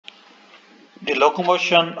The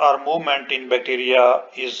locomotion or movement in bacteria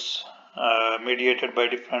is mediated by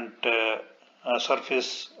different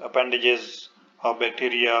surface appendages of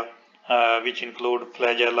bacteria, which include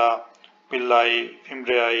flagella, pili,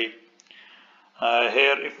 fimbriae.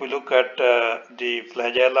 Here, if we look at the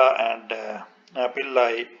flagella and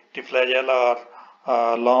pili, the flagella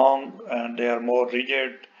are long and they are more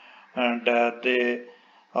rigid, and they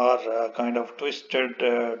are kind of twisted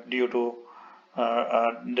due to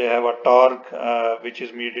they have a torque which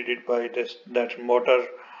is mediated by that motor,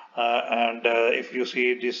 and if you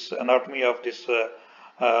see this anatomy of this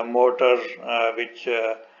motor which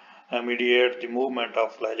mediate the movement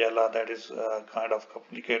of flagella, that is kind of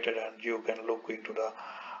complicated, and you can look into the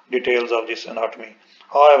details of this anatomy.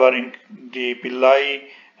 However, in the pili,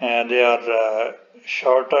 they are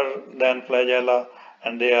shorter than flagella,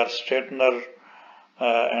 and they are straightener,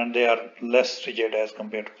 and they are less rigid as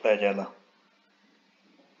compared to flagella.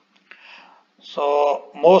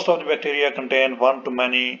 So most of the bacteria contain one to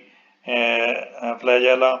many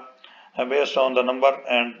flagella. Based on the number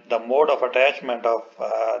and the mode of attachment of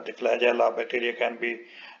the flagella, bacteria can be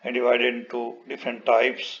divided into different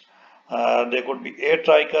types. They could be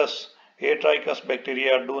atrichous. Atrichous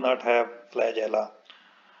bacteria do not have flagella.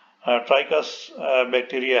 Trichous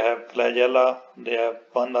bacteria have flagella. They have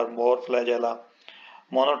one or more flagella.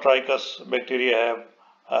 Monotrichous bacteria have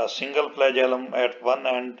a single flagellum at one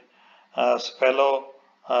end. Cephalotrichous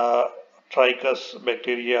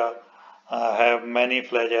bacteria have many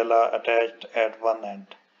flagella attached at one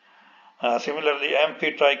end. Similarly,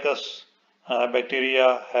 amphitrichous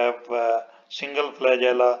bacteria have single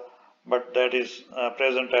flagella, but that is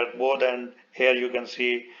present at both ends. Here you can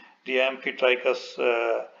see the amphitrichous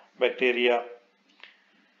bacteria.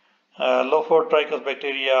 Lophotrichous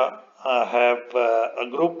bacteria have a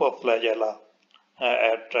group of flagella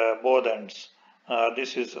at both ends.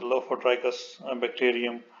 This is Lophotrichous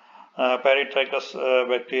bacterium. Peritrichous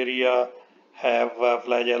bacteria have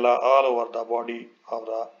flagella all over the body of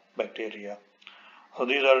the bacteria. So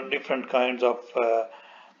these are different kinds of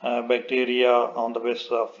bacteria on the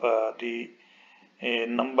basis of the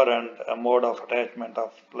number and mode of attachment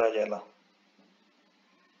of flagella.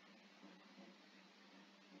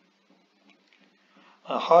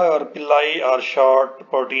 However, pili are short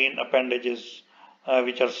protein appendages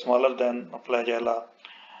which are smaller than flagella.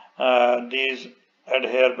 These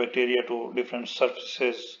adhere bacteria to different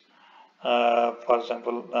surfaces. For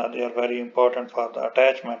example, they are very important for the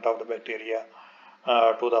attachment of the bacteria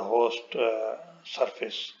to the host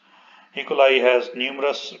surface. E. coli has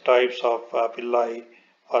numerous types of pili,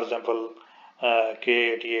 for example,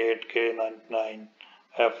 K88, K99,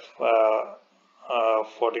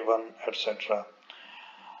 F41, etc.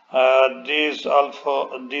 These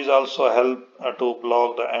also help to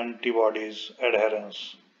block the antibodies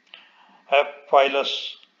adherence.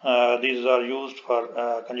 F-phylus, these are used for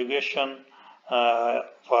conjugation,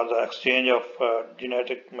 for the exchange of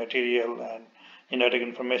genetic material and genetic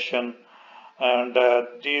information, and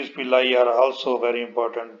these pili are also very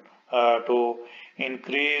important to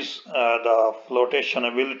increase the flotation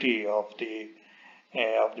ability of the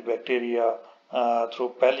bacteria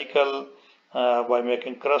through pellicle, by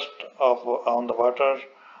making crust on the water,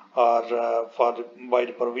 or by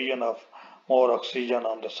the provision of more oxygen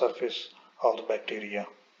on the surface of the bacteria.